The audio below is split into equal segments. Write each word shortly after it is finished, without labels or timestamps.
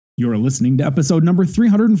You're listening to episode number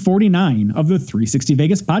 349 of the 360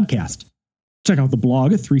 Vegas podcast. Check out the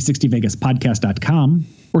blog at 360vegaspodcast.com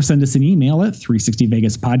or send us an email at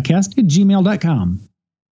 360vegaspodcast@gmail.com.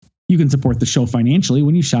 You can support the show financially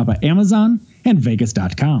when you shop at Amazon and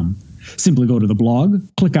Vegas.com. Simply go to the blog,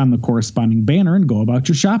 click on the corresponding banner, and go about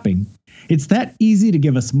your shopping. It's that easy to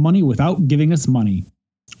give us money without giving us money.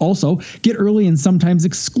 Also, get early and sometimes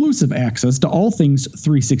exclusive access to all things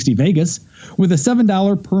 360 Vegas with a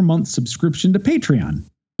 $7 per month subscription to Patreon.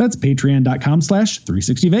 That's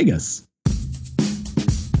patreon.com/360Vegas.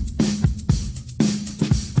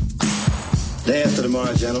 Day after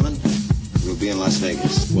tomorrow, gentlemen, we'll be in Las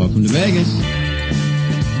Vegas. Welcome to Vegas.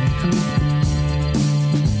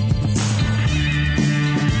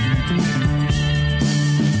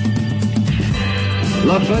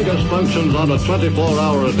 Las Vegas functions on a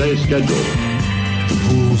 24-hour-a-day schedule. The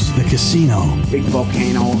pools, the casino. Big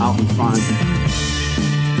volcano out in front.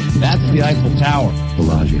 That's the Eiffel Tower.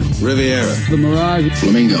 Bellagio. Riviera. The Mirage.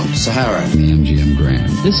 Flamingo. Sahara. The MGM Grand.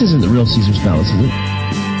 This isn't the real Caesar's Palace, is it?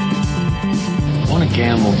 Want to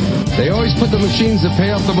gamble? They always put the machines that pay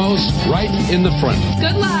off the most right in the front.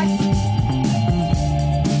 Good luck.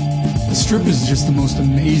 The Strip is just the most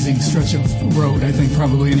amazing stretch of road, I think,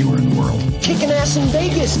 probably anywhere in the world. Kicking ass in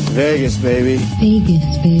Vegas. Vegas, baby.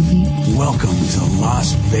 Vegas, baby. Welcome to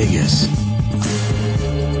Las Vegas.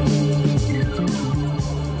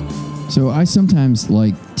 So I sometimes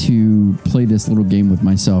like to play this little game with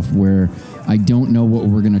myself where I don't know what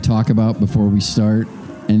we're going to talk about before we start,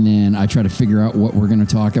 and then I try to figure out what we're going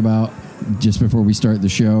to talk about just before we start the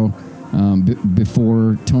show.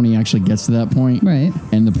 Before Tony actually gets to that point. Right.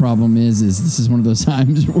 And the problem is this is one of those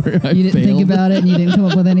times where I You didn't think about it and you didn't come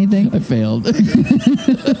up with anything? I failed.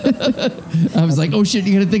 I was like, oh shit,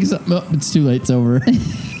 you got to think of something. Oh, it's too late. It's over.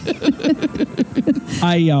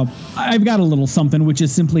 I've got a little something, which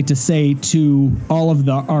is simply to say to all of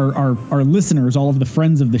our listeners, all of the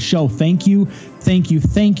friends of the show, thank you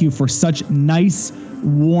for such nice,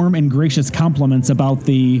 warm, and gracious compliments about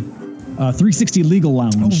the 360 Legal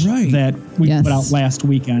Lounge that we put out last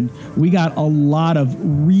weekend. We got a lot of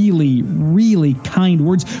really, really kind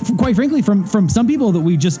words, quite frankly, from some people that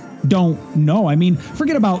we just don't know. I mean,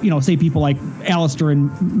 forget about, say people like Alistair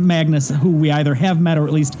and Magnus, who we either have met or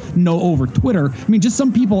at least know over Twitter. I mean, just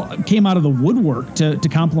some people came out of the woodwork to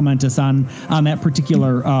compliment us on that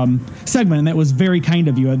particular segment, and that was very kind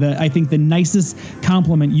of you. I think the nicest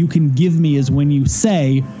compliment you can give me is when you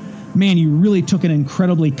say, man, you really took an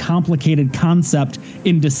incredibly complicated concept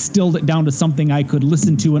and distilled it down to something I could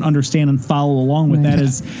listen to and understand and follow along with. That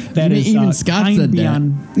is even Scott said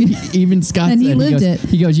beyond. That. Even Scott and said he lived it.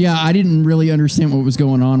 He goes, yeah, I didn't really understand what was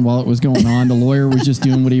going on while it was going on. The lawyer was just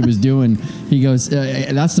doing what he was doing. He goes,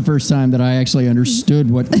 that's the first time that I actually understood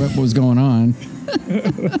what was going on.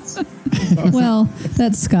 Well,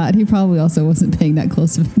 that's Scott. He probably also wasn't paying that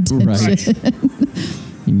close of attention. Right.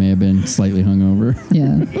 He may have been slightly hungover.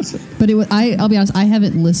 Yeah, but I'll be honest. I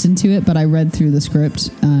haven't listened to it, but I read through the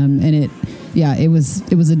script, and it was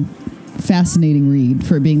a fascinating read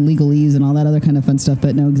for it being legalese and all that other kind of fun stuff.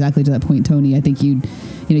 But no, exactly to that point, Tony. I think you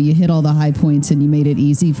hit all the high points and you made it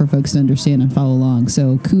easy for folks to understand and follow along.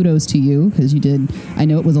 So kudos to you, because you did. I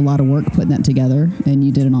know it was a lot of work putting that together, and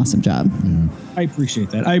you did an awesome job. Yeah. I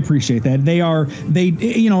appreciate that. And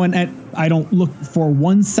I don't look for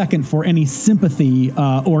 1 second for any sympathy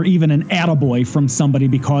or even an attaboy from somebody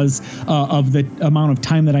because of the amount of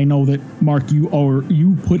time that I know that, Mark, you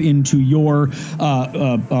put into your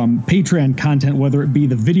Patreon content, whether it be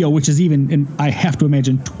the video, which is even, and I have to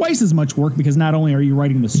imagine, twice as much work, because not only are you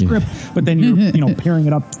writing the script, but then you're pairing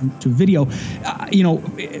it up to video.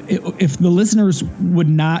 If the listeners would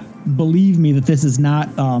not believe me that this is not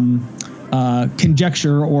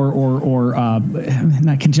conjecture or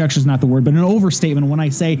not conjecture is not the word, but an overstatement when I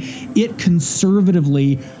say it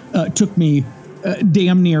conservatively took me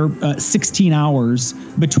damn near 16 hours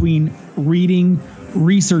between reading,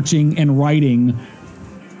 researching, and writing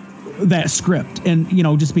that script. And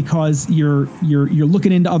just because you're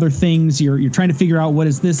looking into other things, you're trying to figure out, what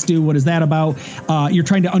does this do, what is that about, you're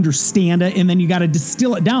trying to understand it, and then you got to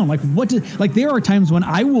distill it down. There are times when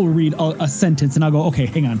I will read a sentence and I'll go, okay,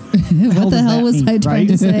 hang on, what the hell was I trying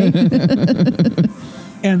to say?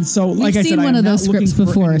 And so, like I said, we've seen one of those scripts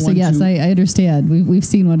before, so yes, I understand. We've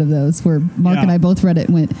seen one of those where Mark and I both read it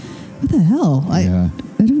and went, what the hell? I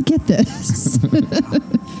don't get this.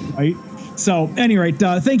 Right. So, at any rate,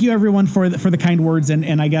 thank you everyone for the kind words,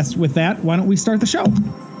 and I guess with that, why don't we start the show?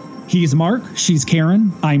 He's Mark, she's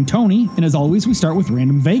Karen, I'm Tony, and as always, we start with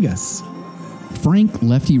Random Vegas. Frank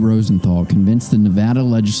Lefty Rosenthal convinced the Nevada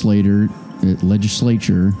legislature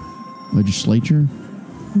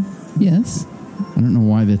Yes. I don't know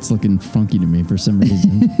why that's looking funky to me for some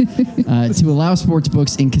reason. To allow sports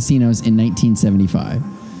books in casinos in 1975.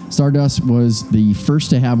 Stardust was the first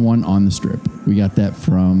to have one on the Strip. We got that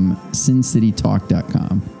from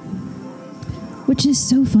SinCityTalk.com. Which is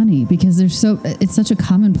so funny because it's such a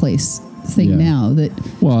commonplace thing now that.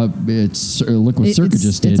 Well, it's look what Circa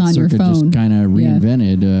just did. It's on your Circa phone. just kind of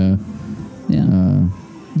reinvented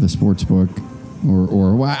the sports book,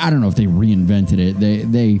 or well, I don't know if they reinvented it.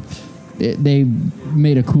 They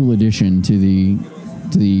made a cool addition to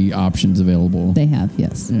the options available. They have,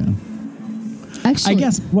 yes. Yeah. Actually, I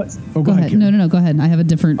guess what? Oh, go ahead. No, go ahead. I have a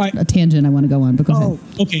different a tangent I want to go on, but go ahead.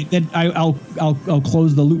 Okay. Then I'll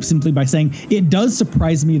close the loop simply by saying it does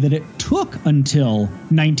surprise me that it took until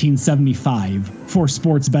 1975 for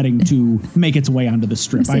sports betting to make its way onto the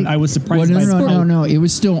Strip. I was surprised. No. It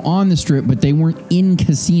was still on the Strip, but they weren't in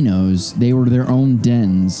casinos. They were their own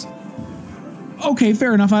dens. Okay,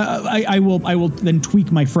 fair enough. I will then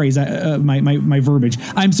tweak my phrase, my verbiage.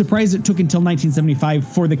 I'm surprised it took until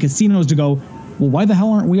 1975 for the casinos to go, well, why the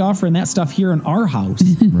hell aren't we offering that stuff here in our house?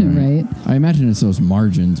 Right. I imagine it's those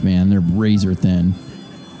margins, man. They're razor thin.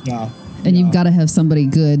 Yeah. And you've got to have somebody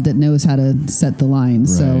good that knows how to set the line. Right,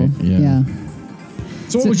 so, yeah.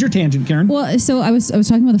 So what was your tangent, Karen? Well, so I was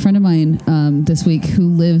talking with a friend of mine this week who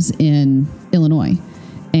lives in Illinois.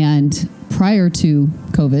 And prior to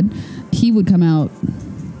COVID, he would come out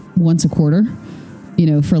once a quarter,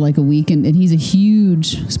 for like a week. And he's a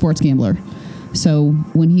huge sports gambler. So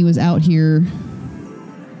when he was out here,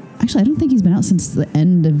 actually, I don't think he's been out since the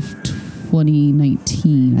end of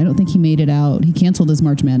 2019. I don't think he made it out. He canceled his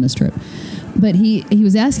March Madness trip. But he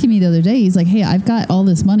was asking me the other day, he's like, hey, I've got all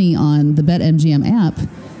this money on the BetMGM app.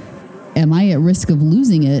 Am I at risk of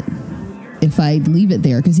losing it if I leave it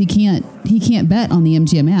there? Because he can't bet on the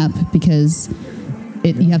MGM app because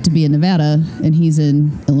you have to be in Nevada and he's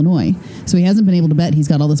in Illinois. So he hasn't been able to bet. He's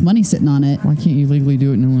got all this money sitting on it. Why can't you legally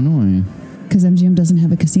do it in Illinois? Because MGM doesn't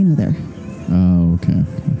have a casino there. Oh, okay.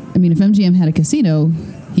 I mean, if MGM had a casino,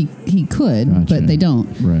 he could, but they don't.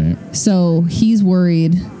 Right. So he's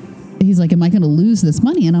worried. He's like, am I going to lose this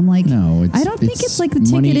money? And I'm like, no, I don't think it's like the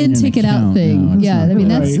ticket in, ticket out thing. No, I mean,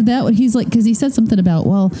 that's what he's like, because he said something about,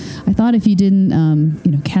 well, I thought if you didn't,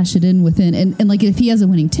 cash it in within, and like if he has a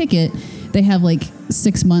winning ticket, they have like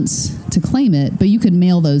 6 months to claim it, but you can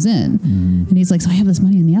mail those in. Mm. And he's like, so I have this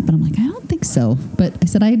money in the app, and I'm like, I don't think so. But I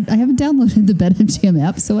said, I haven't downloaded the BetMGM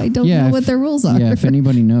app, so I don't know what their rules are. Yeah, if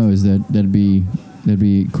anybody knows, that'd be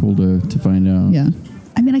cool to find out. Yeah,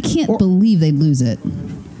 I mean, I can't believe they'd lose it.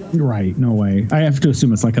 Right, no way. I have to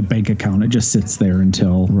assume it's like a bank account. It just sits there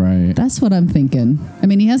until... Right. That's what I'm thinking. I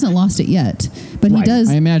mean, he hasn't lost it yet, but he does...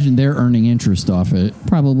 I imagine they're earning interest off it.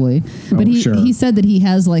 Probably. But he said that he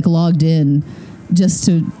has like logged in just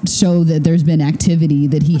to show that there's been activity,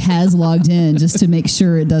 that he has logged in just to make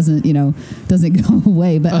sure it doesn't go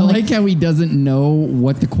away. But I like how he doesn't know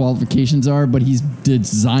what the qualifications are, but he's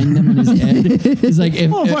designed them in his head. He's like,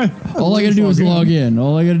 all I got to do is log in.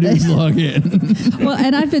 All I got to do is log in. Well,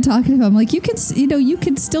 and I've been talking to him like, you can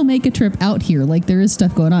still make a trip out here. Like there is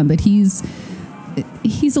stuff going on, but he's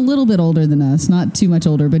a little bit older than us, not too much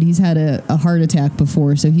older, but he's had a heart attack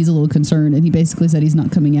before, so he's a little concerned. And he basically said he's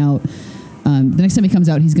not coming out. The next time he comes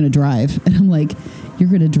out, he's going to drive. And I'm like, you're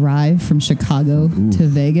going to drive from Chicago to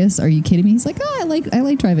Vegas? Are you kidding me? He's like, I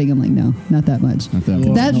like driving. I'm like, no, not that much. Not that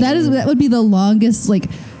much. That would be the longest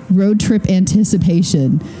like road trip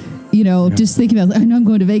anticipation. Just thinking about, I know I'm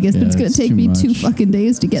going to Vegas, but it's going to take me 2 fucking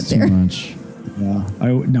days to get there. Too much. Yeah,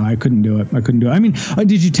 I couldn't do it. I mean,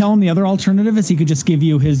 did you tell him the other alternative is he could just give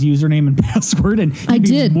you his username and password, and he'd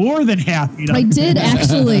be more than happy. I did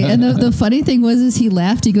actually, and the funny thing was he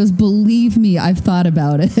laughed. He goes, "Believe me, I've thought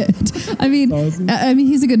about it." I mean,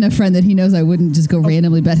 he's a good enough friend that he knows I wouldn't just go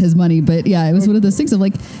randomly bet his money. But yeah, it was one of those things of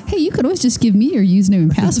like, hey, you could always just give me your username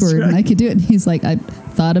and password, and I could do it. And he's like, I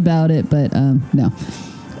thought about it, but no.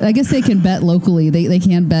 I guess they can bet locally. They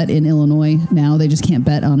can bet in Illinois now. They just can't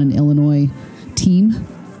bet on an Illinois team.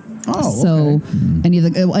 Any of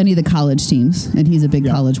the college teams, and he's a big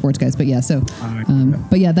college sports guy. But yeah,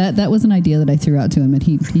 that was an idea that I threw out to him, and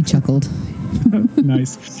he chuckled.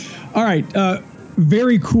 Nice. All right,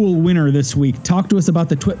 very cool winner this week. Talk to us about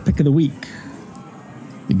the Twit Pick of the Week.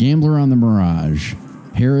 The Gambler on the Mirage,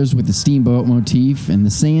 Harrah's with the steamboat motif, and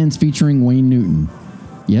the Sands featuring Wayne Newton.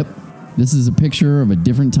 Yep, this is a picture of a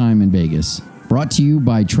different time in Vegas. Brought to you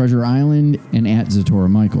by Treasure Island and at Zatora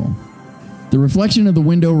Michael. The reflection of the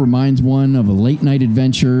window reminds one of a late-night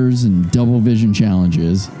adventures and double vision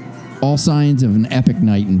challenges. All signs of an epic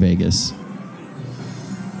night in Vegas.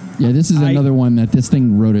 Yeah, this is another one that this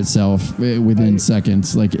thing wrote itself within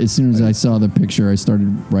seconds. Like, as soon as I saw the picture, I started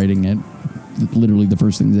writing it. Literally the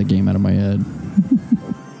first things that came out of my head.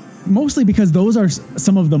 Mostly because those are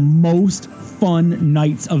some of the most fun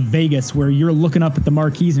nights of Vegas, where you're looking up at the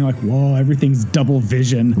marquees and you're like, whoa, everything's double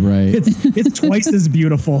vision. Right. It's twice as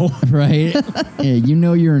beautiful. Right. Yeah, you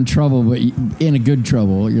know you're in trouble, but in a good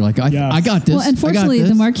trouble. You're like, I got this. Well, unfortunately,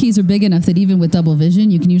 the marquees are big enough that even with double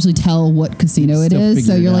vision, you can usually tell what casino it is.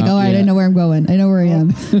 So you're like, all right, I know where I'm going. I know where I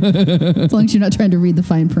am. As long as you're not trying to read the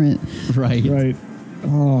fine print. Right. Right.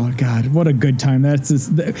 Oh, God, what a good time. That's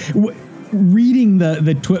just... reading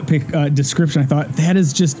the TwitPic description, I thought that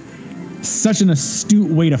is just such an astute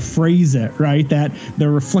way to phrase it, right? That the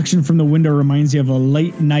reflection from the window reminds you of a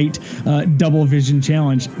late night double vision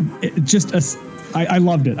challenge. I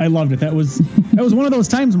loved it. I loved it. That was one of those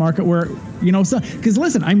times, Mark, where, because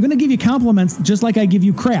listen, I'm going to give you compliments just like I give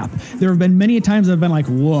you crap. There have been many times I've been like,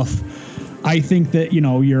 woof. I think that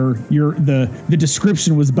the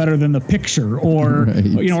description was better than the picture, or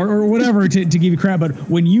right. or whatever to give you crap. But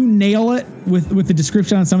when you nail it with the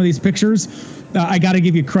description on some of these pictures, I got to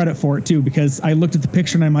give you credit for it too, because I looked at the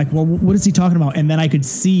picture and I'm like, well, what is he talking about? And then I could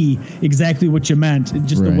see exactly what you meant,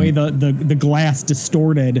 just right. The way the glass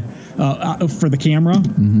distorted for the camera.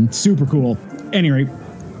 Mm-hmm. Super cool. Anyway.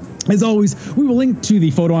 As always, we will link to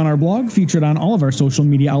the photo on our blog, featured on all of our social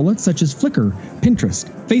media outlets such as Flickr, Pinterest,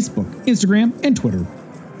 Facebook, Instagram, and Twitter.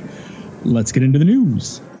 Let's get into the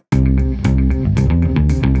news.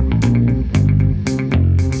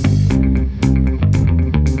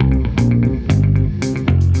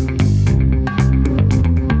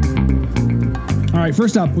 All right,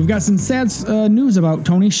 first up, we've got some sad news about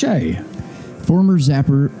Tony Hsieh. Former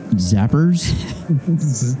Zappers?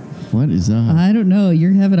 What is that? I don't know.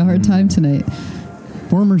 You're having a hard time tonight.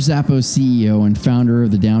 Former Zappos CEO and founder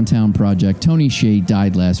of the Downtown Project, Tony Hsieh,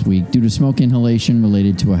 died last week due to smoke inhalation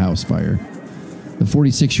related to a house fire. The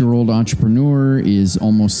 46-year-old entrepreneur is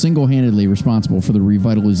almost single-handedly responsible for the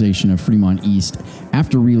revitalization of Fremont East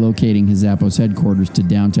after relocating his Zappos headquarters to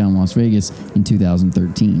downtown Las Vegas in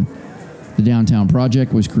 2013. The Downtown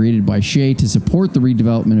Project was created by Hsieh to support the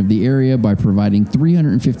redevelopment of the area by providing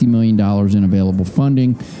 $350 million in available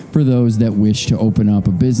funding for those that wish to open up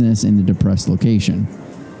a business in the depressed location.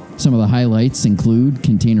 Some of the highlights include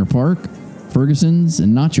Container Park, Ferguson's,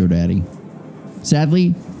 and Nacho Daddy.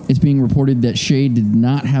 Sadly, it's being reported that Hsieh did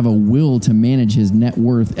not have a will to manage his net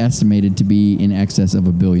worth, estimated to be in excess of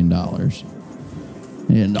 $1 billion.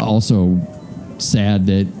 And also sad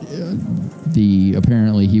that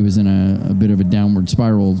apparently he was in a bit of a downward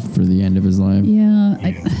spiral for the end of his life. Yeah,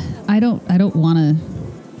 I don't want to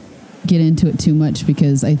get into it too much,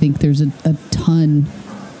 because I think there's a ton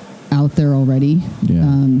out there already.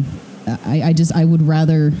 Yeah. I would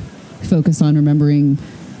rather focus on remembering,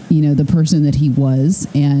 the person that he was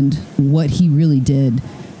and what he really did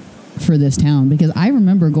for this town, because I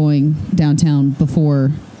remember going downtown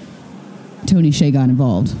before Tony Hsieh got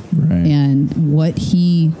involved, right, and what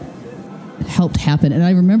he helped happen. And I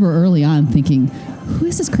remember early on thinking, who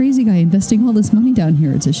is this crazy guy investing all this money down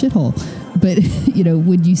here? It's a shithole. But,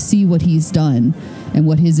 when you see what he's done and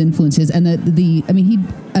what his influence is, and he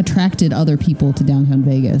attracted other people to downtown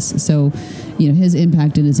Vegas. So, his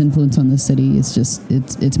impact and his influence on the city is just,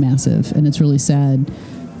 it's massive. And it's really sad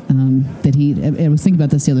that I was thinking about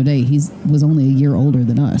this the other day. He was only a year older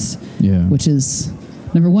than us, which is...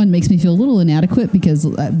 Number one, makes me feel a little inadequate, because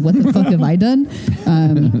what the fuck have I done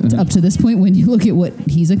up to this point when you look at what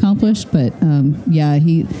he's accomplished? But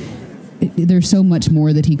there's so much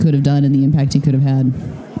more that he could have done and the impact he could have had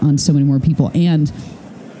on so many more people. And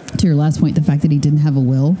to your last point, the fact that he didn't have a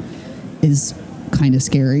will is kind of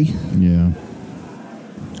scary. Yeah.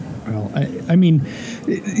 Well,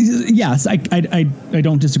 yes, I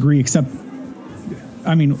don't disagree, except,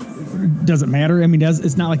 does it matter?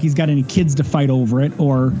 It's not like he's got any kids to fight over it,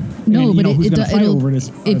 or who's going to fight over it.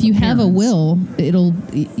 If you have a will, it'll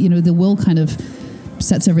the will kind of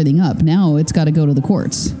sets everything up. Now it's got to go to the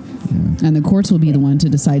courts, and the courts will be the one to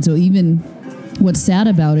decide. So even what's sad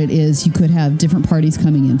about it is you could have different parties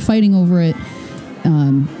coming in fighting over it.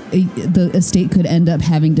 The estate could end up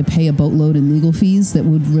having to pay a boatload in legal fees that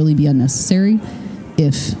would really be unnecessary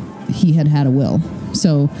if he had a will.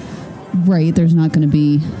 So, right, there's not going to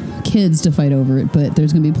be kids to fight over it, but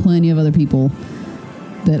there's going to be plenty of other people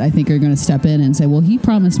that I think are going to step in and say, well, he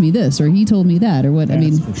promised me this, or he told me that, or what.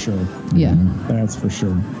 That's for sure. Yeah. That's for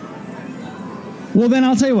sure. Well, then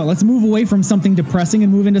I'll tell you what, let's move away from something depressing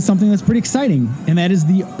and move into something that's pretty exciting, and that is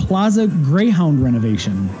the Plaza Greyhound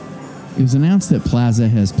renovation. It was announced that Plaza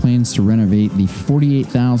has plans to renovate the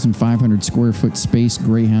 48,500 square foot space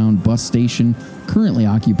Greyhound bus station currently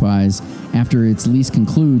occupies after its lease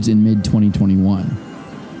concludes in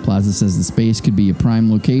mid-2021. Plaza says the space could be a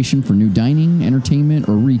prime location for new dining, entertainment,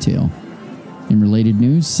 or retail. In related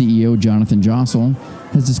news, CEO Jonathan Jossel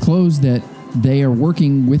has disclosed that they are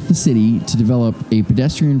working with the city to develop a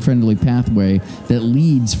pedestrian-friendly pathway that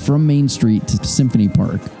leads from Main Street to Symphony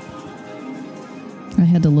Park. I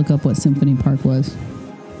had to look up what Symphony Park was.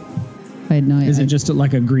 I had no idea. Is it just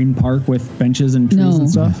like a green park with benches and trees and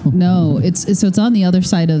stuff? No, it's on the other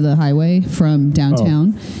side of the highway from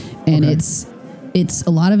downtown, and okay. it's a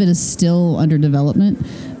lot of it is still under development,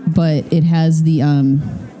 but it has the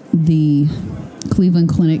Cleveland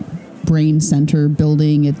Clinic Brain Center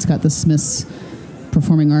building. It's got the Smith's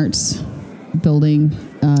Performing Arts building.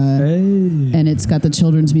 And it's got the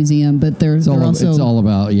Children's Museum, but it's all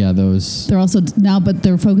about those. They're also now, but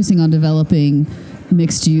they're focusing on developing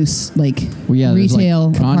mixed use,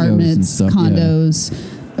 retail, apartments, condos,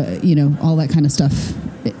 all that kind of stuff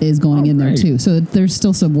is going in there too. So there's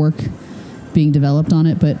still some work being developed on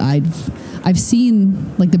it, but I've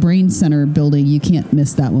seen the Brain Center building. You can't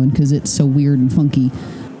miss that one because it's so weird and funky.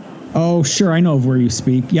 Oh, sure. I know of where you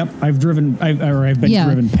speak. Yep. I've been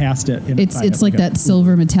driven past it. It's like that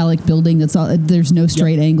silver metallic building that's all, there's no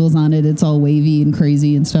straight angles on it. It's all wavy and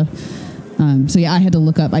crazy and stuff. I had to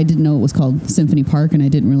look up. I didn't know it was called Symphony Park, and I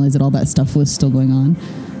didn't realize that all that stuff was still going on,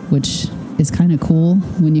 which is kind of cool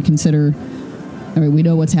when you consider, we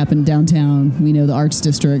know what's happened downtown. We know the Arts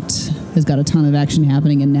District has got a ton of action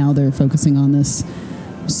happening, and now they're focusing on this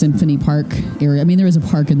Symphony Park area. I mean, there is a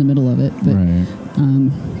park in the middle of it, but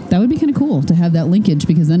that would be kind of cool to have that linkage,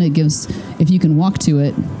 because then it gives, if you can walk to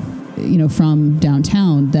it, from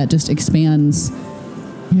downtown, that just expands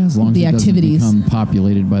as long the as it activities. Doesn't become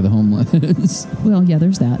populated by the homeless. Well, yeah,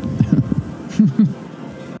 there's that.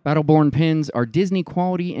 Battleborn pins are Disney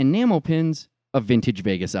quality enamel pins of vintage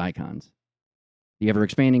Vegas icons. The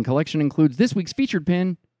ever-expanding collection includes this week's featured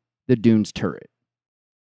pin, the Dunes turret.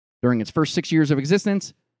 During its first 6 years of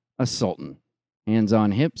existence, a Sultan, hands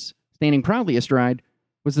on hips, standing proudly astride,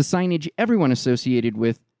 was the signage everyone associated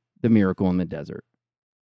with the Miracle in the Desert.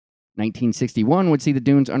 1961 would see the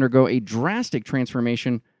Dunes undergo a drastic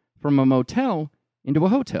transformation from a motel into a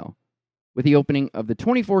hotel, with the opening of the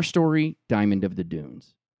 24-story Diamond of the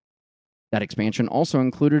Dunes. That expansion also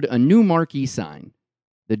included a new marquee sign,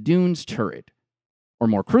 the Dunes turret, or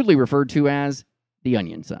more crudely referred to as the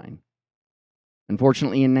Onion sign.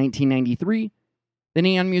 Unfortunately, in 1993, the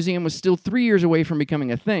Neon Museum was still 3 years away from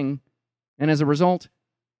becoming a thing, and as a result,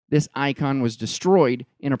 this icon was destroyed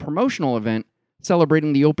in a promotional event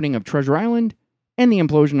celebrating the opening of Treasure Island and the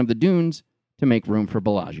implosion of the Dunes to make room for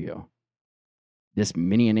Bellagio. This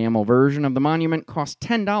mini enamel version of the monument cost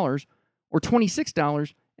 $10 or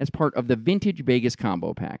 $26 as part of the Vintage Vegas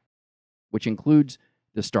Combo Pack, which includes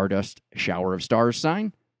the Stardust Shower of Stars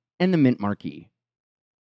sign and the Mint Marquee.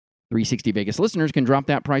 360 Vegas listeners can drop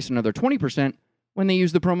that price another 20% when they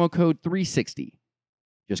use the promo code 360.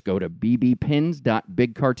 Just go to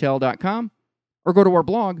bbpins.bigcartel.com or go to our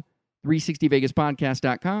blog,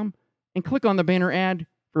 360vegaspodcast.com, and click on the banner ad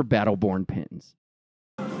for Battleborn pins.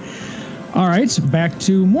 All right, back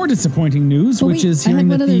to more disappointing news, which is hearing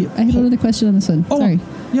that I had another question on this one. Oh, sorry.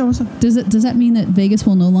 Yeah, what's up? Does that mean that Vegas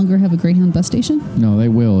will no longer have a Greyhound bus station? No, they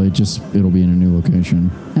will. It'll be in a new location.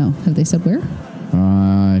 Oh, have they said where?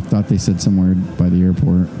 I thought they said somewhere by the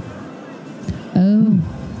airport. Oh,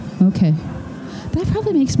 okay. That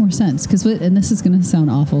probably makes more sense, and this is going to sound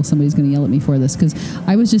awful. Somebody's going to yell at me for this, because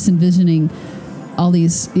I was just envisioning all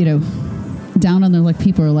these, down on their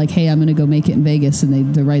people are like, hey, I'm going to go make it in Vegas,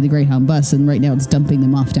 and they ride the Greyhound bus, and right now it's dumping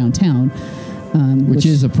them off downtown. Which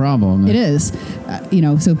is a problem. It is.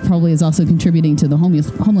 So probably is also contributing to the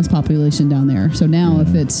homeless population down there. So now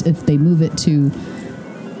if they move it to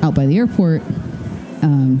out by the airport,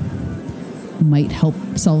 might help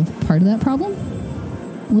solve part of that problem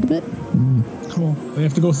a little bit. Well, they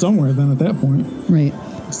have to go somewhere then at that point. Right.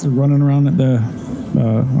 So they're running around at the...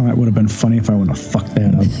 that would have been funny if I wouldn't have fucked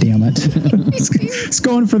that up. Damn it! It's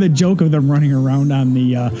going for the joke of them running around on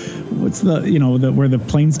the what's the where the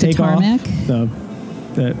planes take tarmac? off.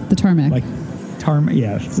 The tarmac. Tarmac.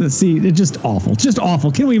 Yeah. See, it's just awful. Just awful.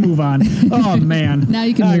 Can we move on? Oh man. Now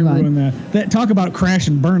you can move on. That talk about crash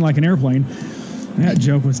and burn like an airplane. That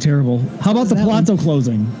joke was terrible. How about the Palazzo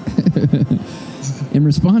closing? In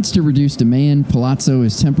response to reduced demand, Palazzo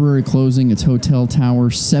is temporarily closing its hotel tower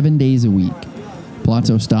 7 days a week.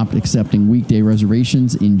 Palazzo stopped accepting weekday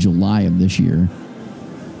reservations in July of this year.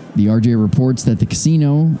 The RJ reports that the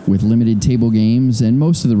casino, with limited table games, and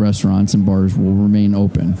most of the restaurants and bars will remain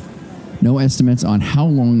open. No estimates on how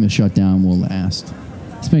long the shutdown will last.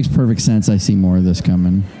 This makes perfect sense. I see more of this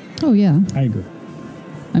coming. Oh, yeah. I agree.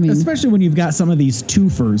 I mean, especially when you've got some of these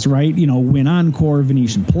twofers, right? You know, Wynn Encore,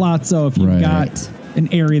 Venetian Palazzo. If you've got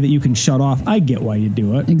an area that you can shut off, I get why you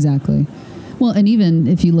do it. Exactly. Well, and even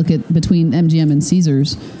if you look at between MGM and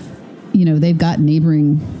Caesars, you know, they've got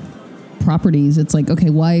neighboring properties. It's like, okay,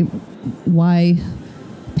 why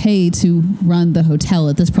pay to run the hotel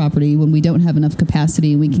at this property when we don't have enough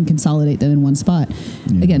capacity and we can consolidate them in one spot?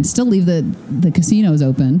 Yeah. Again, still leave the casinos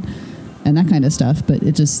open and that kind of stuff, but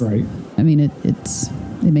it just, right. I mean, it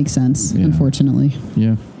makes sense, unfortunately.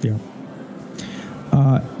 Yeah. Yeah.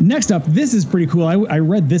 Next up, this is pretty cool. I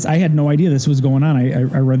read this. I had no idea this was going on.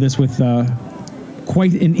 I read this with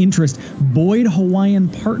quite an interest. Boyd Hawaiian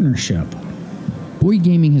Partnership. Boyd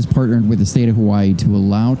Gaming has partnered with the state of Hawaii to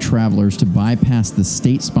allow travelers to bypass the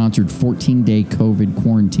state-sponsored 14-day COVID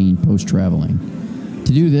quarantine post-traveling.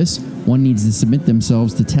 To do this, one needs to submit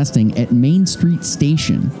themselves to testing at Main Street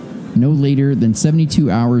Station no later than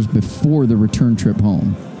 72 hours before the return trip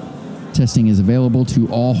home. Testing is available to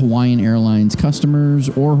all Hawaiian Airlines customers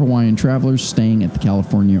or Hawaiian travelers staying at the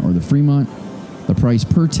California or the Fremont. The price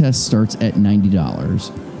per test starts at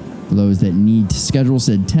 $90. For those that need to schedule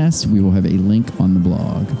said test, we will have a link on the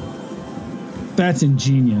blog. That's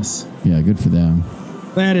ingenious. Yeah, good for them.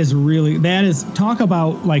 That is talk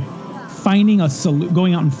about like finding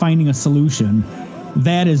going out and finding a solution.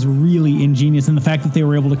 That is really ingenious. And the fact that they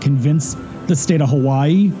were able to convince the state of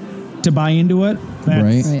Hawaii to buy into it.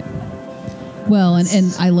 Right. Well,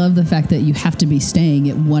 and I love the fact that you have to be staying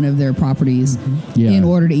at one of their properties in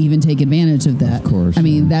order to even take advantage of that. Of course. I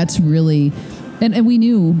mean, that's really... And we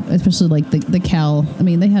knew, especially like the Cal, I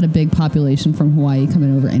mean, they had a big population from Hawaii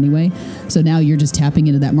coming over anyway. So now you're just tapping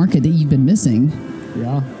into that market that you've been missing.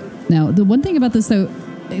 Yeah. Now, the one thing about this, though,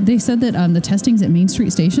 they said that the testing's at Main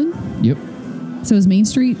Street Station. Yep. So is Main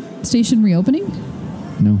Street Station reopening?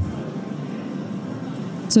 No.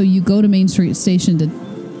 So you go to Main Street Station to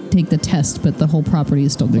take the test, but the whole property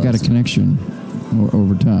is still closed. They got a connection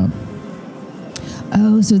over top.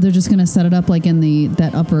 Oh, so they're just going to set it up like in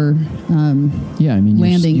that upper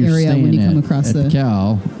landing you're area when you come across at the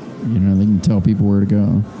Cal. You know, they can tell people where to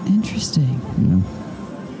go. Interesting. Yeah.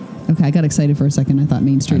 Okay, I got excited for a second. I thought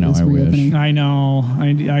Main Street was reopening. I know.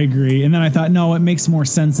 I agree. And then I thought, no, it makes more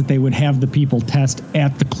sense that they would have the people test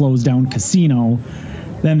at the closed down casino.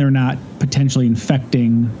 Then they're not potentially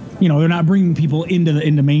infecting. You know, they're not bringing people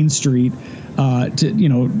into Main Street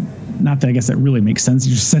not that I guess that really makes sense.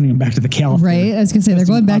 You're just sending them back to the Cal. Right. I was going to say, they're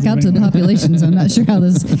going back out to the population, so I'm not sure how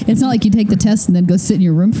this... It's not like you take the test and then go sit in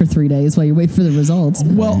your room for 3 days while you wait for the results.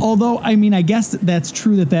 Well, although, I mean, I guess that's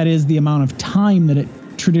true that is the amount of time that it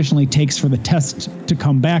traditionally takes for the test to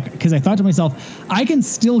come back. Because I thought to myself, I can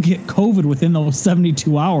still get COVID within those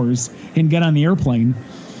 72 hours and get on the airplane.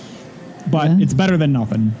 But it's better than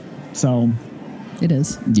nothing. So... It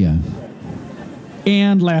is. Yeah.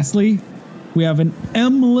 And lastly... we have an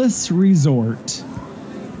M-less resort.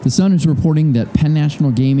 The Sun is reporting that Penn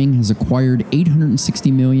National Gaming has acquired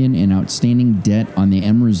 $860 million in outstanding debt on the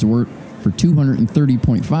M Resort for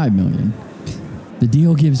 $230.5 million. The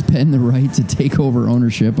deal gives Penn the right to take over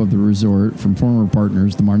ownership of the resort from former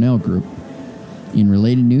partners, the Marnell Group. In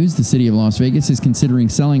related news, the city of Las Vegas is considering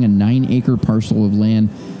selling a 9-acre parcel of land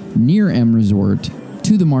near M Resort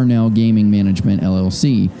to the Marnell Gaming Management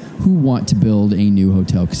LLC, who want to build a new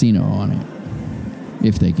hotel casino on it.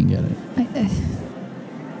 If they can get it.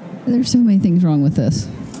 There's so many things wrong with this.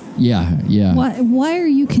 Yeah. Why are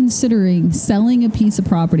you considering selling a piece of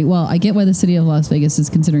property? Well, I get why the city of Las Vegas is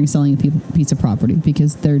considering selling a piece of property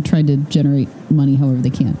because they're trying to generate money however they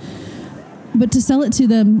can. But to sell it to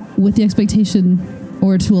them with the expectation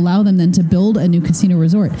or to allow them then to build a new casino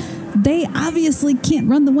resort, they obviously can't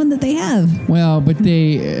run the one that they have. Well, but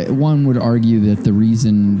one would argue that the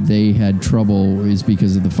reason they had trouble is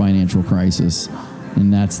because of the financial crisis.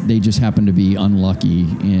 And they just happened to be unlucky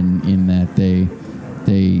in that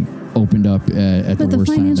they opened up at the worst time. But the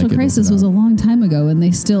financial crisis was a long time ago, and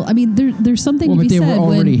they still... I mean, there's something to be said. Well, but they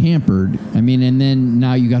were already hampered. I mean, and then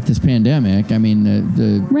now you got this pandemic. I mean,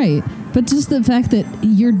 right. But just the fact that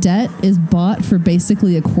your debt is bought for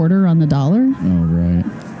basically a quarter on the dollar... Oh, right.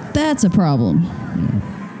 That's a problem.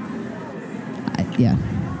 Yeah.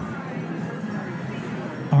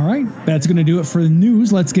 All right. That's going to do it for the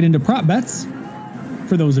news. Let's get into prop bets.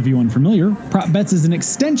 For those of you unfamiliar, prop bets is an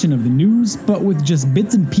extension of the news, but with just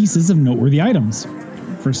bits and pieces of noteworthy items.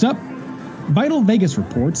 First up, Vital Vegas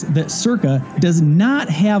reports that Circa does not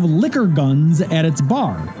have liquor guns at its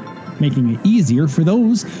bar, making it easier for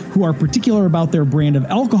those who are particular about their brand of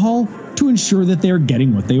alcohol to ensure that they're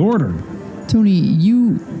getting what they order. Tony,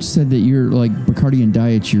 you said that you're like Bacardi and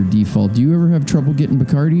Diet's your default. Do you ever have trouble getting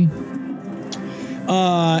Bacardi?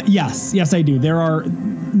 Yes, I do. There are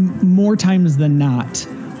more times than not.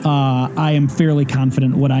 I am fairly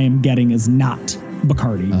confident what I am getting is not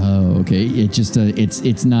Bacardi. Oh, okay. It just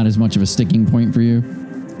it's not as much of a sticking point for you.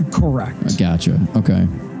 Correct. Gotcha. Okay.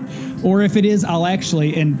 Or if it is, I'll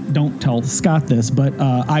actually, and don't tell Scott this, but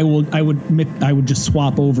I would just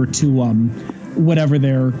swap over to whatever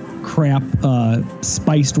their crap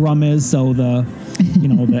spiced rum is. So the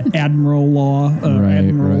Admiral Law,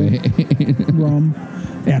 Admiral rum.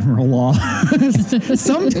 Admiral Law.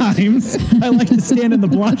 Sometimes I like to stand in the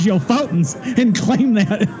Bellagio fountains and claim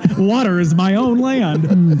that water is my own land.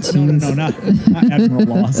 No, not Admiral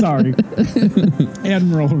Law. Sorry,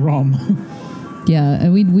 Admiral Rum. Yeah,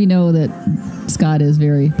 and we know that Scott is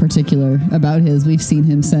very particular about his. We've seen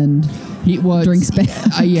him send drinks back.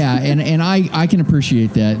 Yeah, and I can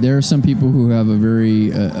appreciate that. There are some people who have a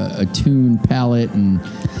very attuned palate, and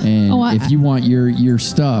if you want your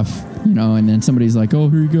stuff, and then somebody's like, oh,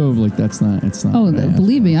 here you go. Like, it's not. Oh,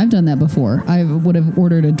 believe me, I've done that before. I would have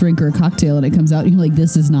ordered a drink or a cocktail, and it comes out, and you're like,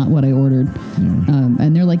 this is not what I ordered. Yeah.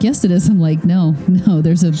 And they're like, yes, it is. I'm like, no,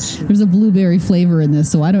 there's a blueberry flavor in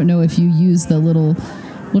this. So I don't know if you use the little,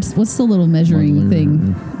 what's the little measuring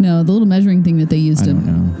thing? No, the little measuring thing that they used. I don't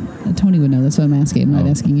know. Tony would know. That's what I'm asking. I'm not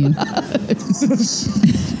asking you.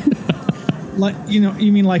 Like,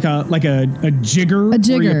 you mean like a jigger? A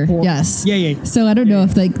jigger, yes. Yeah. So I don't know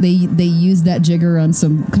if they used that jigger on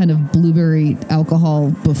some kind of blueberry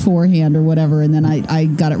alcohol beforehand or whatever, and then I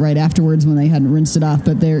got it right afterwards when they hadn't rinsed it off.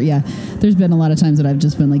 But there's been a lot of times that I've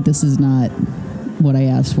just been like, this is not what I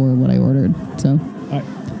asked for, what I ordered. So.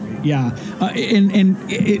 Yeah, and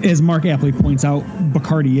as Mark aptly points out,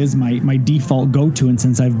 Bacardi is my default go-to, and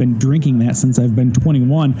since I've been drinking that since I've been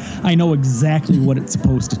 21, I know exactly what it's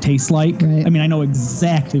supposed to taste like. Right. I mean, I know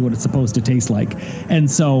exactly what it's supposed to taste like,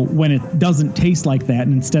 and so when it doesn't taste like that,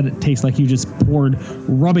 and instead it tastes like you just poured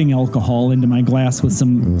rubbing alcohol into my glass with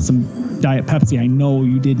some Diet Pepsi, I know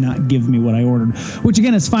you did not give me what I ordered, which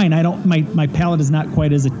again is fine. My palate is not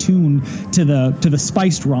quite as attuned to the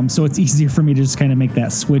spiced rum, so it's easier for me to just kind of make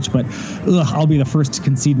that switch. But I'll be the first to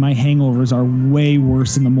concede my hangovers are way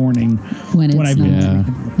worse in the morning when I've been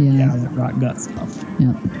drinking that rot gut stuff.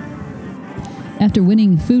 Yep. After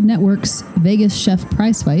winning Food Network's Vegas chef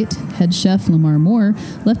prize fight, head chef Lamar Moore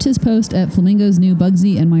left his post at Flamingo's new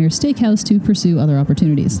Bugsy and Meyer Steakhouse to pursue other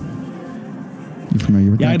opportunities. You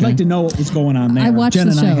familiar with that? I'd like to know what was going on there. I watched Jen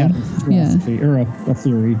the show. I had a philosophy or a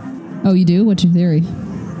theory. Oh, you do? What's your theory?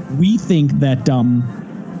 We think that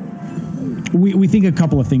we think a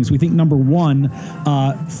couple of things. We think, number one,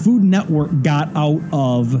 Food Network got out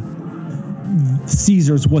of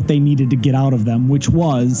Caesars what they needed to get out of them, which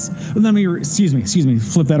was, excuse me,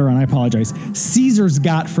 flip that around. I apologize. Caesars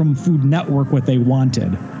got from Food Network what they wanted,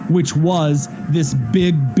 which was this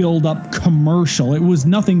big build-up commercial. It was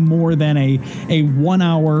nothing more than a 1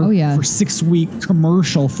 hour for 6 week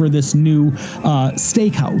commercial for this new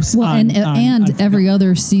steakhouse. Well, and every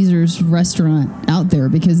other Caesars restaurant out there,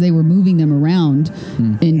 because they were moving them around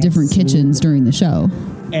in different kitchens during the show.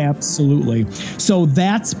 Absolutely. So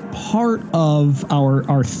that's part of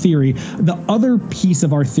our theory. The other piece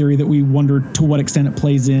of our theory that we wondered to what extent it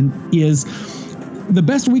plays in is, the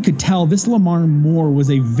best we could tell, this Lamar Moore was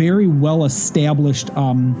a very well-established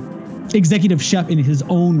executive chef in his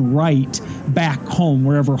own right back home,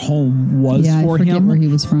 wherever home was for him. Yeah, I forget where he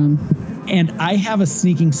was from. And I have a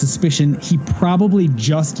sneaking suspicion he probably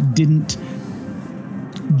just didn't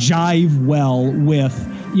jive well with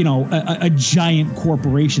a giant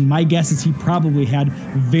corporation. My guess is he probably had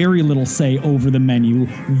very little say over the menu,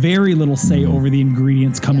 very little say over the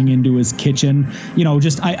ingredients coming into his kitchen.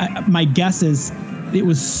 My guess is it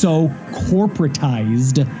was so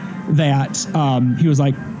corporatized that he was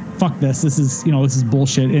like, fuck this. This is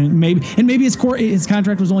bullshit. And maybe his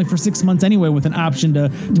contract was only for 6 months anyway, with an option to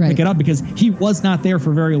pick it up, because he was not there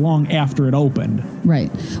for very long after it opened. Right.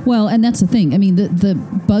 Well, and that's the thing. I mean, the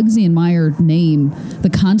Bugsy and Meyer name, the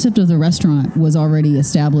concept of the restaurant was already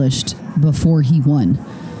established before he won.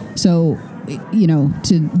 So,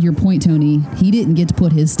 to your point, Tony, he didn't get to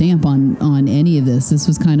put his stamp on any of this. This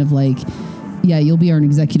was kind of like, yeah, you'll be our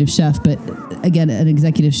executive chef, but again, an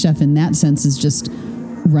executive chef in that sense is just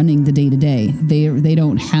running the day-to-day. They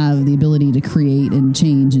don't have the ability to create and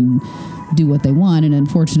change and do what they want, and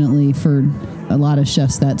unfortunately for a lot of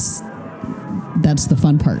chefs, that's the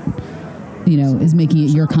fun part, is making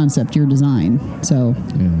it your concept, your design. So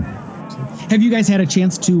have you guys had a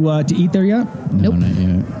chance to eat there yet? No, Nope. not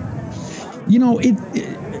yet.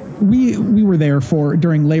 we were there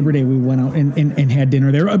during Labor Day. We went out and had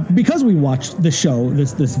dinner there because we watched the show,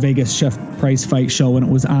 this Vegas chef prize fight show, and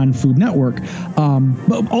it was on Food Network.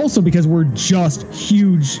 But also because we're just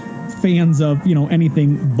huge fans of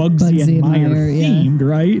anything Bugsy and Meyer themed,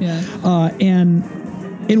 right? Yeah.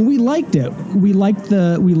 And we liked it. We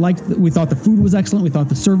thought the food was excellent. We thought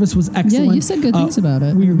the service was excellent. Yeah, you said good things about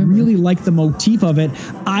it. We really liked the motif of it.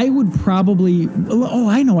 I would probably,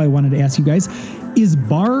 I know I wanted to ask you guys, is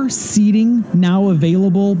bar seating now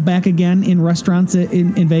available back again in restaurants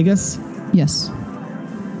in Vegas? Yes.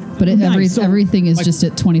 But everything is just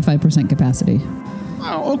at 25% capacity.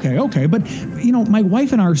 Oh, okay. But, my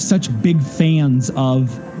wife and I are such big fans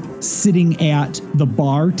of sitting at the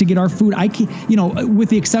bar to get our food. I can't, with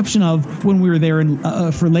the exception of when we were there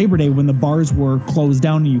for Labor Day, when the bars were closed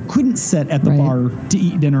down and you couldn't sit at the bar to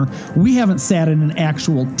eat dinner. We haven't sat at an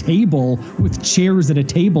actual table with chairs at a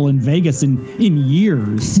table in Vegas in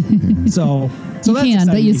years. so you that's can,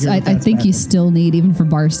 but I think back. You still need, even for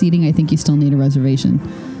bar seating, I think you still need a reservation.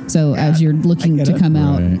 So as you're looking to come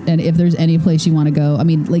out, and if there's any place you want to go, I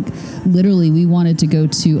mean, like literally, we wanted to go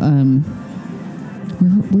to.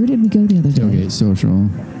 Where did we go the other day? Tailgate Social.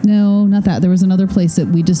 No, not that. There was another place that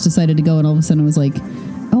we just decided to go, and all of a sudden it was like,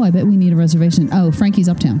 oh, I bet we need a reservation. Oh, Frankie's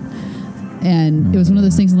Uptown. And it was one of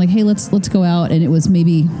those things like, hey, let's go out. And it was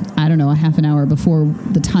maybe, I don't know, a half an hour before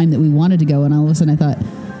the time that we wanted to go. And all of a sudden I thought,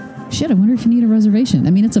 shit, I wonder if you need a reservation. I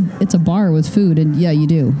mean, it's a bar with food, and yeah, you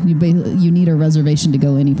do. You need a reservation to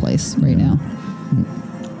go any place right now.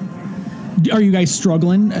 Are you guys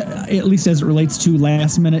struggling, at least as it relates to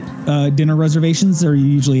last minute dinner reservations? Or are you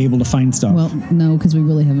usually able to find stuff? Well, no, because we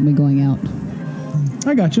really haven't been going out.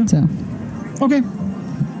 I gotcha. So, okay.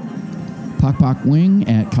 Pok Pok Wing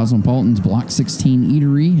at Cosmopolitan's Block 16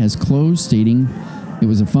 Eatery has closed, stating it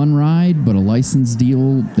was a fun ride, but a license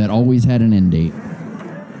deal that always had an end date.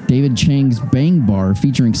 David Chang's Bang Bar,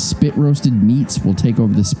 featuring spit roasted meats, will take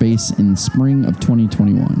over the space in spring of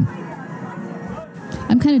 2021.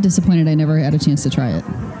 I'm kind of disappointed I never had a chance to try it.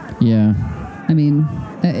 Yeah. I mean,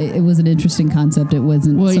 it was an interesting concept. It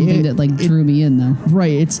wasn't something that drew me in, though.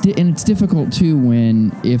 Right. It's difficult, too,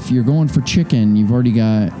 when if you're going for chicken, you've already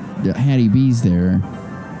got Hattie B's there,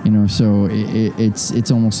 so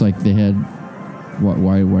it's almost like they had,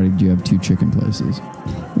 why did you have two chicken places?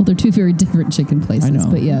 Well, they're two very different chicken places, I know,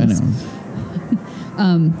 but yes.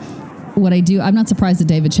 I know. What I do, I'm not surprised that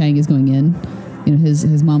David Chang is going in.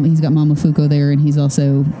 His mom, he's got Mama Fuko there, and he's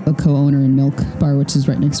also a co-owner in Milk Bar, which is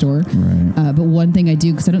right next door. Right. But one thing I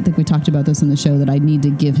do, because I don't think we talked about this on the show, that I need to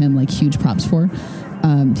give him huge props for.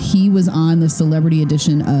 He was on the celebrity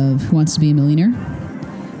edition of Who Wants to Be a Millionaire,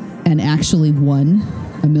 and actually won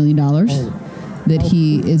 $1 million that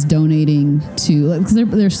he is donating to, because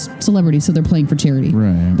they're celebrities, so they're playing for charity.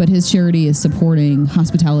 Right. But his charity is supporting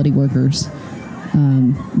hospitality workers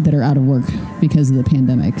that are out of work because of the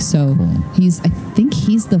pandemic. So I think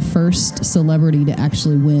he's the first celebrity to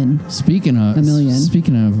actually win $1 million.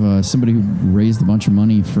 Speaking of somebody who raised a bunch of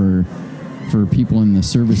money for people in the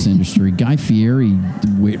service industry, Guy Fieri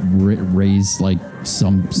raised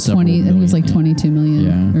some several 20. million. I think it was 22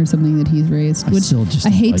 million or something that he's raised. Which I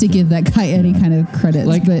hate to give that guy any kind of credit.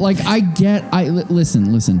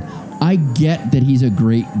 Listen. I get that he's a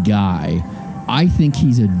great guy. I think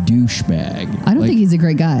he's a douchebag. I don't think he's a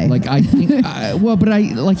great guy. I think,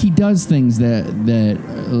 he does things that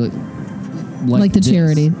like the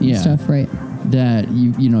charity stuff, right? That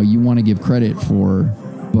you want to give credit for,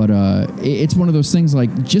 but it's one of those things.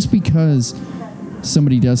 Just because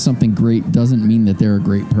somebody does something great doesn't mean that they're a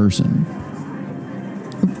great person.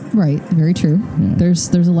 Right. Very true. Yeah. There's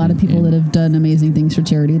a lot of people that have done amazing things for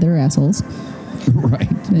charity. They're assholes. Right.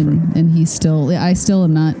 And I still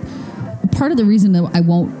am not. Part of the reason that I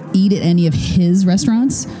won't eat at any of his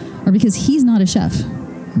restaurants are because he's not a chef.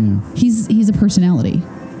 Yeah. He's a personality.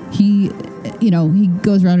 He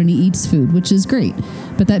goes around and he eats food, which is great.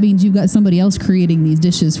 But that means you've got somebody else creating these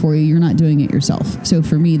dishes for you. You're not doing it yourself. So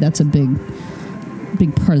for me, that's a big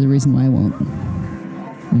part of the reason why I won't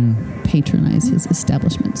patronize his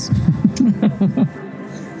establishments.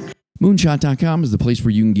 Moonshot.com is the place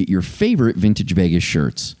where you can get your favorite vintage Vegas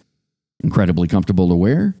shirts. Incredibly comfortable to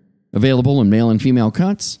wear. Available in male and female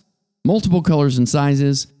cuts, multiple colors and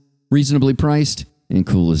sizes, reasonably priced, and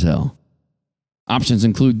cool as hell. Options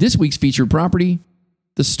include this week's featured property,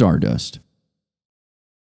 the Stardust.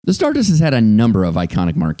 The Stardust has had a number of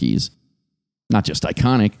iconic marquees. Not just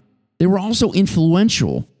iconic, they were also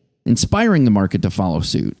influential, inspiring the market to follow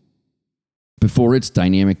suit. Before its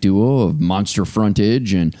dynamic duo of monster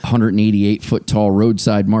frontage and 188-foot tall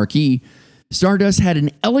roadside marquee, Stardust had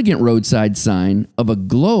an elegant roadside sign of a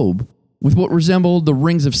globe with what resembled the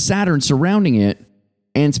rings of Saturn surrounding it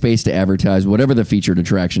and space to advertise whatever the featured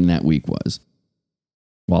attraction that week was.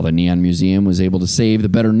 While the Neon Museum was able to save the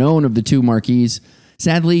better known of the two marquees,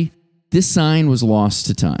 sadly, this sign was lost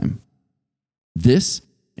to time. This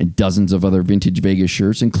and dozens of other vintage Vegas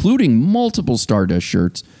shirts, including multiple Stardust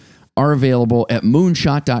shirts, are available at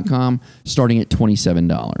moonshot.com starting at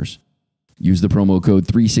 $27. Use the promo code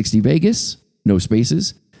 360Vegas, no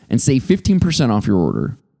spaces, and save 15% off your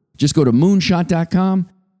order. Just go to moonshot.com,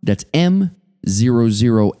 that's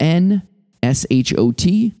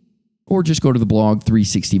M00NSHOT, or just go to the blog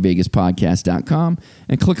 360vegaspodcast.com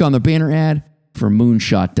and click on the banner ad for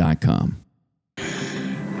moonshot.com.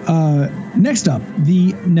 Next up,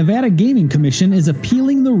 the Nevada Gaming Commission is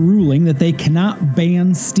appealing the ruling that they cannot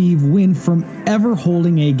ban Steve Wynn from ever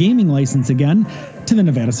holding a gaming license again to the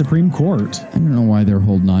Nevada Supreme Court. I don't know why they're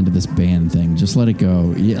holding on to this ban thing. Just let it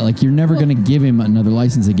go. Yeah, like you're never going to give him another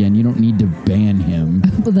license again. You don't need to ban him.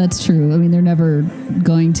 Well, that's true. I mean, they're never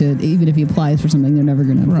going to, even if he applies for something, they're never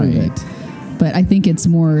going to approve it. But I think it's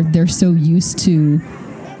more, they're so used to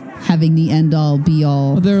having the end-all,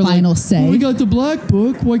 be-all, final say. Well, we got the black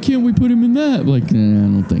book. Why can't we put him in that? Like, I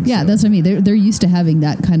don't think so. Yeah, that's what I mean. They're used to having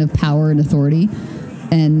that kind of power and authority.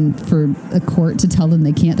 And for a court to tell them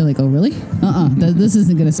they can't, they're like, oh, really? This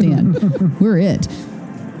isn't going to stand. We're it.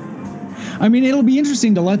 I mean, it'll be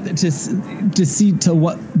interesting to see to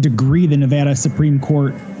what degree the Nevada Supreme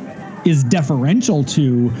Court is deferential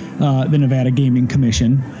to the Nevada Gaming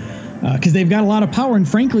Commission. Because they've got a lot of power, and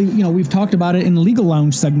frankly, we've talked about it in the Legal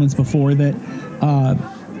Lounge segments before that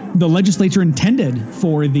the legislature intended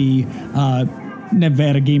for the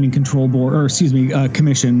Nevada Gaming Control Board,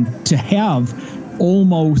 Commission, to have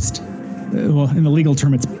almost, in the legal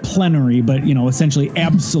term, it's plenary, but essentially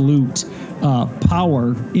absolute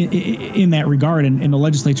power in that regard, and the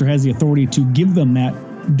legislature has the authority to give them that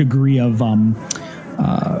degree of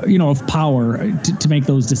of power to make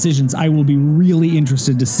those decisions. I will be really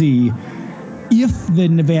interested to see if the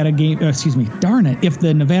if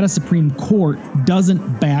the Nevada Supreme Court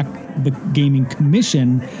doesn't back the Gaming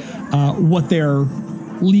Commission, what their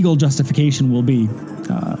legal justification will be.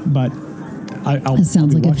 But it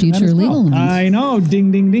sounds like a future legal news. I know.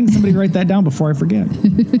 Ding, ding, ding. Somebody write that down before I forget.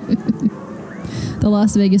 The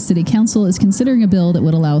Las Vegas City Council is considering a bill that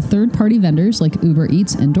would allow third-party vendors like Uber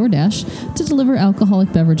Eats and DoorDash to deliver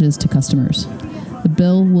alcoholic beverages to customers. The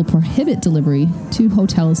bill will prohibit delivery to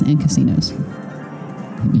hotels and casinos.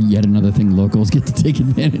 Yet another thing locals get to take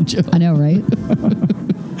advantage of. I know, right?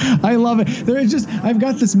 I love it. I've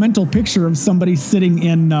got this mental picture of somebody sitting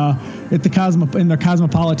in the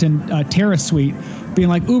Cosmopolitan Terrace Suite, being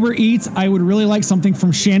like, Uber Eats, I would really like something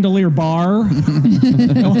from Chandelier Bar.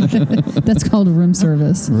 That's called room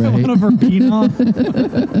service. Right. I want a verbena.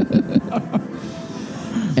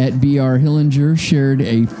 At BR Hillinger shared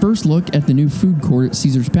a first look at the new food court at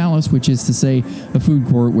Caesar's Palace, which is to say a food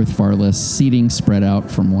court with far less seating spread out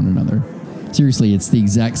from one another. Seriously, it's the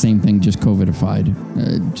exact same thing, just COVIDified.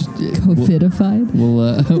 COVIDified?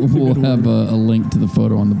 We'll have a link to the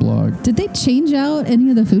photo on the blog. Did they change out any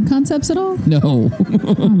of the food concepts at all? No.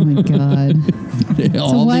 Oh my god.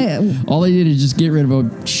 All they did is just get rid of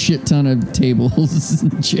a shit ton of tables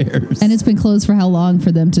and chairs. And it's been closed for how long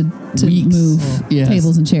for them to move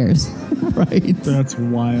tables and chairs? Right. That's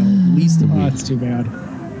wild. At least a week. That's too bad.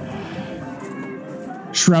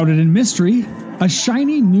 Shrouded in mystery, a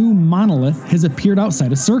shiny new monolith has appeared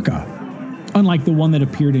outside of Circa. Unlike the one that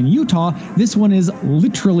appeared in Utah, this one is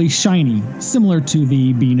literally shiny, similar to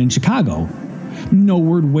the bean in Chicago. No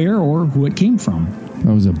word where or who it came from. If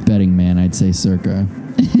I was a betting man, I'd say Circa.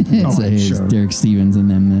 I'd say it's Derek Stevens and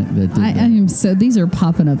them that did that. I am so these are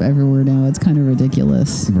popping up everywhere now. It's kind of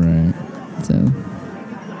ridiculous. Right. So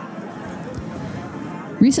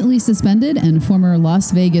recently suspended and former Las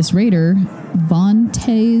Vegas Raider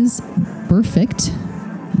Vontaze Burfict,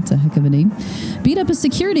 that's a heck of a name, beat up a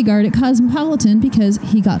security guard at Cosmopolitan because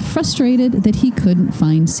he got frustrated that he couldn't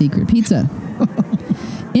find Secret Pizza.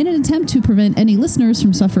 In an attempt to prevent any listeners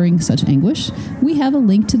from suffering such anguish, we have a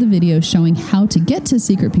link to the video showing how to get to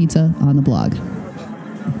Secret Pizza on the blog.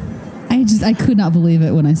 I could not believe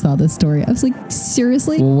it when I saw this story. I was like,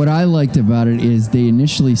 seriously? Well, what I liked about it is they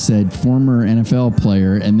initially said former NFL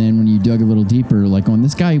player, and then when you dug a little deeper, like,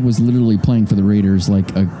 this guy was literally playing for the Raiders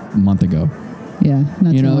like a month ago. Yeah.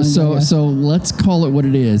 So let's call it what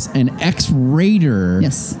it is. An ex-Raider.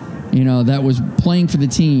 Yes. That was playing for the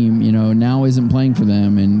team, now isn't playing for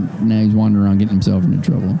them, and now he's wandering around getting himself into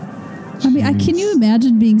trouble. I mean, can you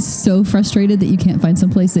imagine being so frustrated that you can't find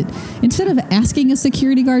some place that instead of asking a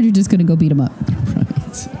security guard, you're just going to go beat him up?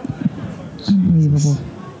 Right. Unbelievable.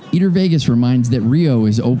 Eater Vegas reminds that Rio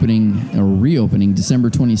is reopening December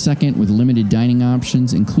 22nd with limited dining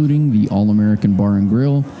options, including the All-American Bar and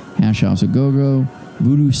Grill, Hash House A Go-Go,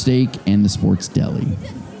 Voodoo Steak, and the Sports Deli.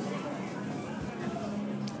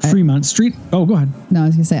 Fremont Street. Oh, go ahead. No, I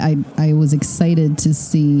was going to say, I was excited to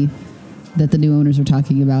see that the new owners are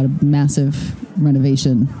talking about a massive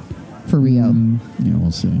renovation for Rio. Yeah,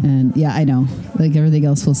 we'll see. And yeah, I know. Like everything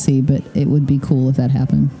else we'll see, but it would be cool if that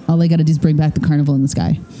happened. All they got to do is bring back the Carnival in the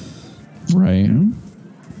Sky. Right.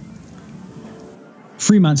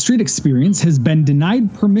 Fremont Street Experience has been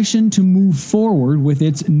denied permission to move forward with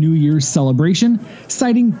its New Year's celebration,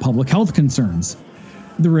 citing public health concerns.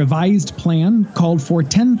 The revised plan called for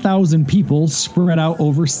 10,000 people spread out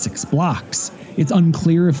over 6 blocks. It's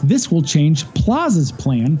unclear if this will change Plaza's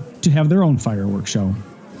plan to have their own fireworks show.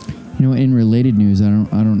 You know, in related news, I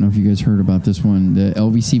don't know if you guys heard about this one. The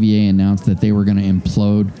LVCVA announced that they were going to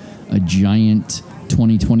implode a giant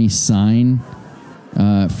 2020 sign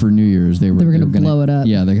for New Year's. They were going to blow it up.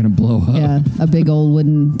 Yeah, they're going to blow up. Yeah, a big old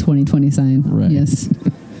wooden 2020 sign. Right. Yes.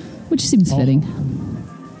 Which seems fitting.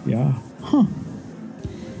 Yeah. Huh.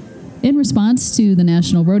 In response to the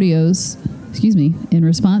National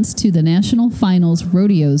Finals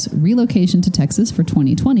Rodeo's relocation to Texas for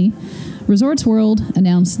 2020, Resorts World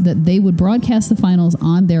announced that they would broadcast the finals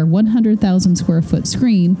on their 100,000 square foot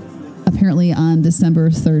screen, apparently on December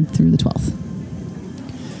 3rd through the 12th.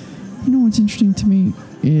 You know what's interesting to me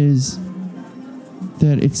is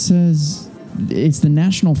that it says it's the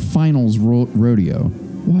National Finals Rodeo.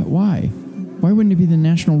 Why? Why wouldn't it be the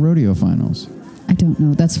National Rodeo Finals? I don't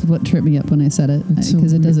know. That's what tripped me up when I said it,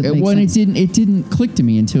 because it doesn't make sense. It didn't click to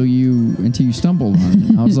me until you stumbled on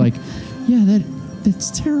it. I was like, yeah,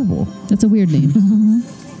 that's terrible. That's a weird name.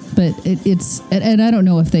 But it's and I don't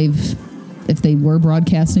know if they were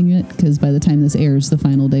broadcasting it, because by the time this airs, the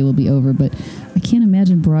final day will be over. But I can't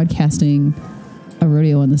imagine broadcasting a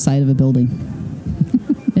rodeo on the side of a building.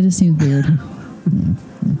 It just seems weird.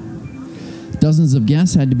 Dozens of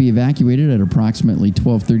guests had to be evacuated at approximately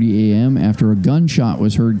 12:30 a.m. after a gunshot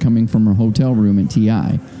was heard coming from a hotel room at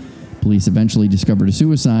TI. Police eventually discovered a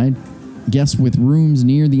suicide. Guests with rooms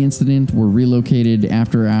near the incident were relocated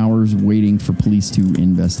after hours waiting for police to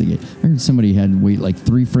investigate. I heard somebody had to wait like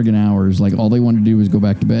 3 friggin' hours. Like all they wanted to do was go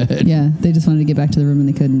back to bed. Yeah, they just wanted to get back to the room and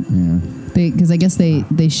they couldn't. Yeah. Because I guess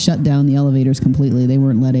they shut down the elevators completely. They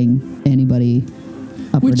weren't letting anybody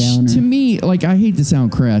up Which, or down. to me, like, I hate to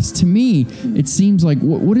sound crass. To me, it seems like,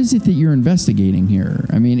 what is it that you're investigating here?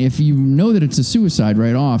 I mean, if you know that it's a suicide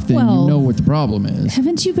right off, then you know what the problem is.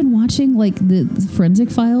 Haven't you been watching, like, the forensic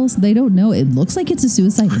files? They don't know. It looks like it's a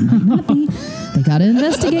suicide. It might not be. They got to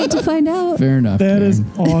investigate to find out. Fair enough. That is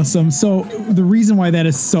awesome. So the reason why that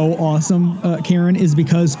is so awesome, Karen, is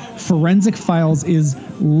because Forensic Files is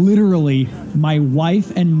literally my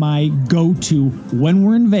wife and my go-to when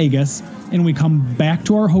we're in Vegas and we come back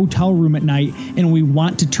to our hotel room at night and we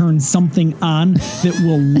want to turn something on that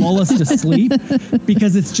will lull us to sleep,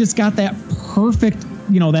 because it's just got that perfect,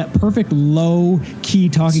 that perfect low key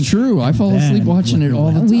talking. It's true. I fall asleep watching it all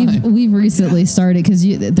the time. We've recently started, because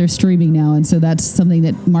they're streaming now, and so that's something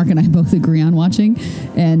that Mark and I both agree on watching,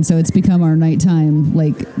 and so it's become our nighttime,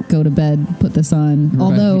 like, go to bed, put this on. Right.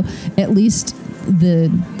 Although at least the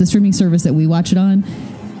streaming service that we watch it on,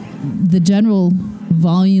 the general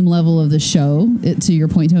volume level of the show, to your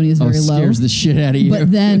point, Tony, is very low. Scares the shit out of you.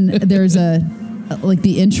 But then there's like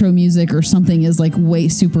the intro music or something is like way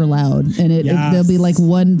super loud, and there'll be like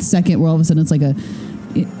 1 second where all of a sudden it's like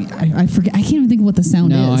I forget, I can't even think of what the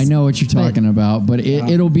sound is. No, I know what you're talking about, but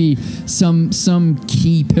it'll be some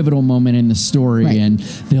key pivotal moment in the story, right, and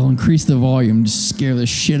they'll increase the volume to scare the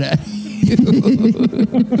shit out of you.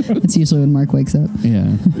 That's usually when Mark wakes up.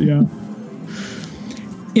 Yeah. Yeah.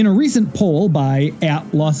 In a recent poll by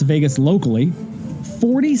 @Las Vegas Locally,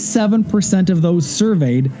 47% of those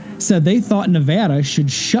surveyed said they thought Nevada should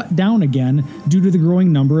shut down again due to the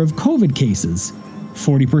growing number of COVID cases.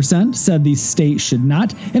 40% said the state should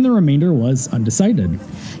not, and the remainder was undecided.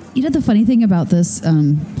 You know, the funny thing about this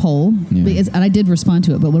poll, and I did respond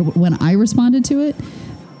to it, but when I responded to it,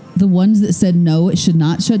 the ones that said no, it should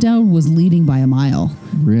not shut down, was leading by a mile.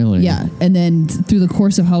 Really? Yeah. And then through the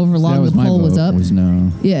course of however long the poll was up,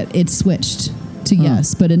 no. Yeah, it switched to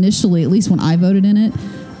yes. But initially, at least when I voted in it,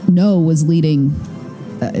 no was leading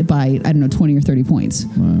by, 20 or 30 points.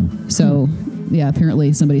 Wow. So, yeah,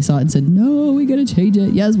 apparently somebody saw it and said, no, we got to change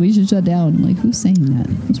it. Yes, we should shut down. I'm like, who's saying that?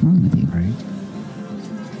 What's wrong with you? Right.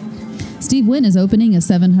 Steve Wynn is opening a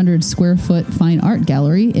 700-square-foot fine art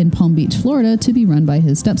gallery in Palm Beach, Florida, to be run by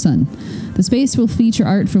his stepson. The space will feature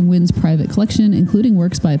art from Wynn's private collection, including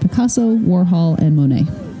works by Picasso, Warhol, and Monet.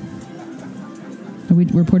 Are we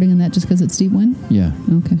reporting on that just because it's Steve Wynn? Yeah.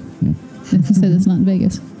 Okay. Yeah. If you said it's not in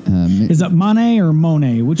Vegas. Is it Monet or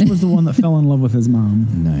Monet? Which was the one that fell in love with his mom?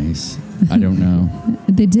 Nice. I don't know.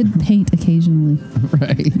 They did paint occasionally.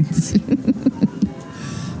 Right.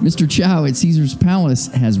 Mr. Chow at Caesar's Palace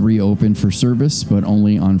has reopened for service, but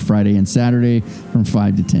only on Friday and Saturday from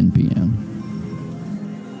 5 to 10 p.m.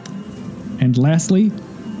 And lastly,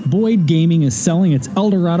 Boyd Gaming is selling its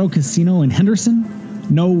Eldorado Casino in Henderson.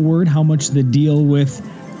 No word how much the deal with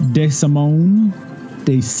DeSimeon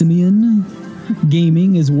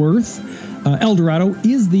Gaming is worth. Eldorado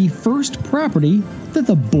is the first property that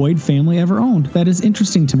the Boyd family ever owned. That is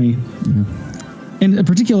interesting to me. Yeah. And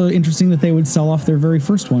particularly interesting that they would sell off their very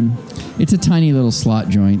first one. It's a tiny little slot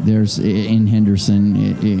joint. There's in Henderson,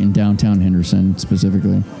 in downtown Henderson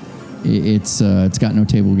specifically. It's got no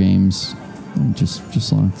table games, just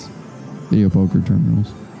slots, video poker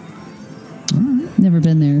terminals. Never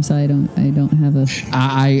been there, so I don't have a.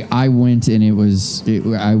 I went and I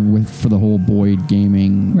went for the whole Boyd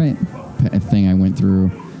Gaming thing. I went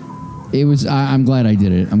through. It was. I'm glad I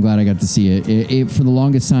did it. I'm glad I got to see it. For the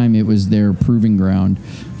longest time, it was their proving ground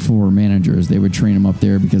for managers. They would train them up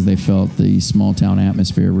there because they felt the small town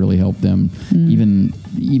atmosphere really helped them,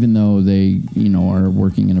 even though they are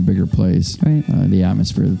working in a bigger place. Right. The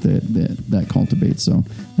atmosphere that cultivates. So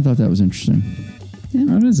I thought that was interesting. Yeah,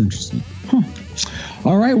 that is interesting. Huh.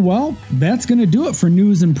 All right, well, that's going to do it for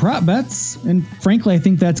news and prop bets. And frankly, I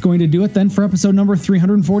think that's going to do it then for episode number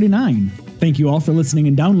 349. Thank you all for listening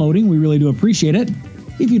and downloading. We really do appreciate it.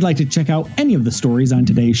 If you'd like to check out any of the stories on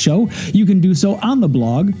today's show, you can do so on the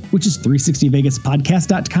blog, which is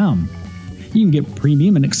 360vegaspodcast.com. You can get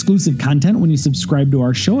premium and exclusive content when you subscribe to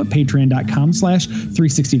our show at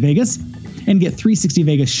patreon.com/360vegas. And get 360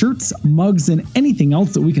 Vegas shirts, mugs, and anything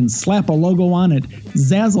else that we can slap a logo on at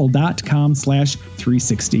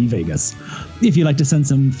zazzle.com/360vegas. If you'd like to send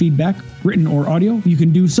some feedback, written or audio, you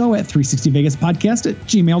can do so at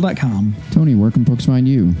 360vegaspodcast@gmail.com. Tony, where can folks find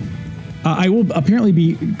you? I will apparently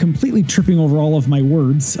be completely tripping over all of my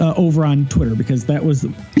words over on Twitter because that was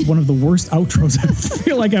one of the worst outros I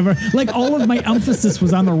feel like ever. Like all of my emphasis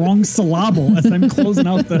was on the wrong syllable as I'm closing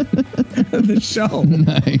out the show.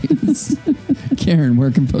 Nice. Karen,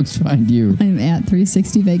 where can folks find you? I'm at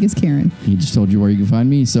 360 Vegas Karen. He just told you where you can find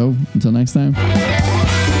me. So until next time.